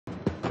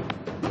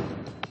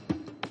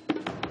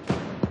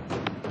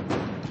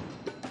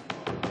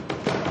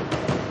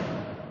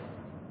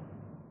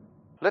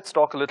Let's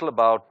talk a little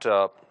about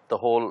the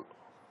whole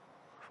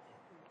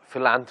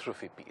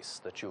philanthropy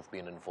piece that you've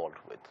been involved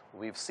with.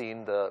 We've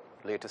seen the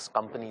latest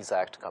Companies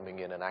Act coming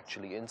in and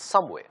actually in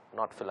some way,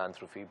 not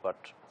philanthropy, but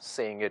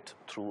saying it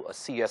through a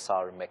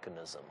CSR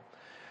mechanism.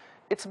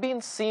 It's been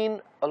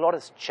seen a lot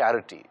as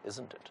charity,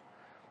 isn't it?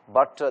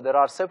 But there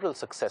are several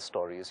success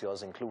stories,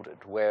 yours included,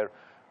 where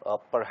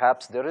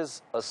perhaps there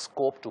is a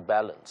scope to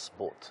balance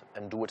both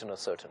and do it in a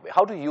certain way.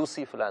 How do you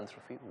see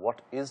philanthropy? What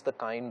is the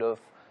kind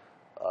of,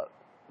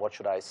 what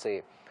should I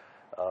say,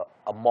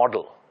 a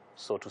model,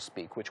 so to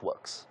speak, which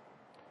works?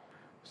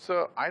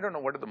 So I don't know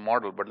what is the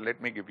model, but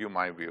let me give you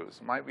my views.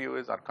 My view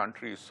is our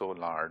country is so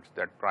large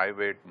that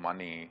private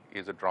money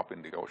is a drop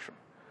in the ocean,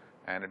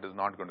 and it is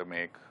not going to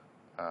make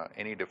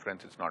any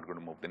difference. It's not going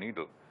to move the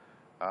needle.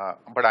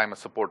 But I'm a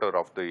supporter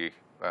of the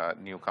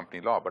new company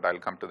law, but I'll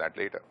come to that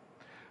later.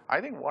 I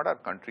think what our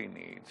country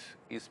needs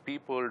is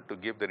people to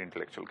give their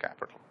intellectual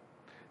capital,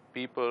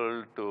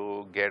 people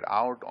to get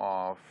out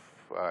of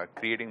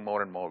creating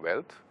more and more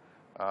wealth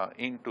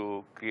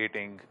into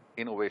creating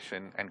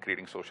innovation and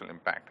creating social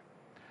impact.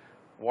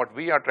 What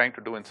we are trying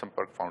to do in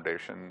Sampark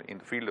Foundation in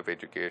the field of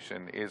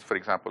education is, for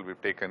example,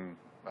 we've taken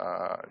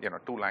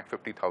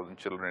 250,000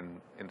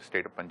 children in the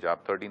state of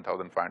Punjab,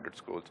 13,500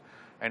 schools,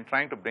 and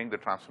trying to bring the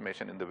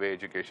transformation in the way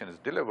education is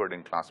delivered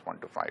in class 1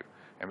 to 5.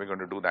 And we're going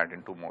to do that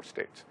in 2 more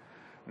states.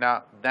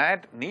 Now,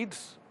 that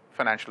needs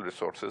financial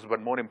resources,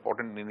 but more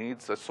importantly,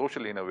 needs a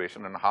social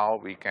innovation on how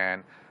we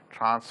can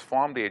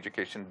transform the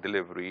education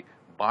delivery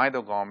by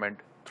the government,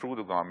 through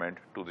the government,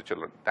 to the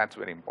children. That's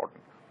very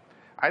important.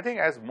 I think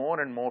as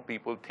more and more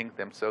people think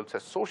themselves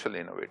as social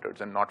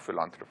innovators and not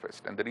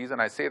philanthropists, and the reason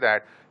I say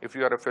that, if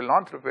you are a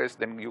philanthropist,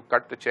 then you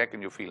cut the check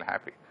and you feel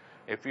happy.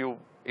 If you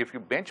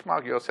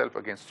benchmark yourself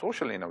against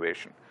social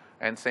innovation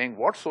and saying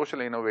what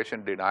social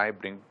innovation did I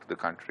bring to the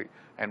country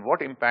and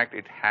what impact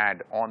it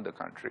had on the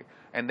country,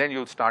 and then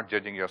you'll start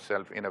judging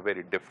yourself in a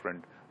very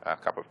different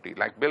cup of tea.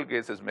 Like Bill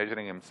Gates is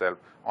measuring himself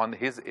on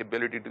his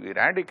ability to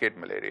eradicate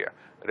malaria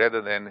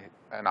rather than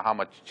how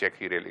much check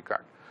he really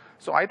cut.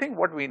 So I think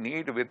what we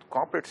need with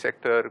corporate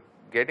sector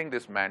getting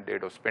this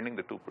mandate of spending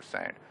the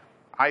 2%,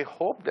 I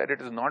hope that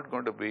it is not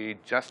going to be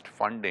just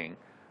funding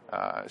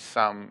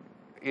some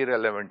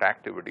irrelevant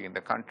activity in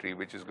the country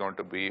which is going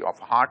to be of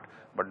heart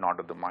but not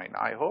of the mind.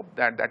 I hope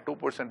that that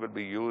 2% will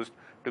be used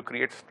to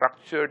create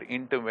structured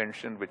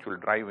intervention which will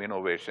drive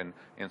innovation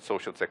in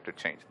social sector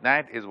change.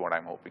 That is what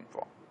I'm hoping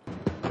for.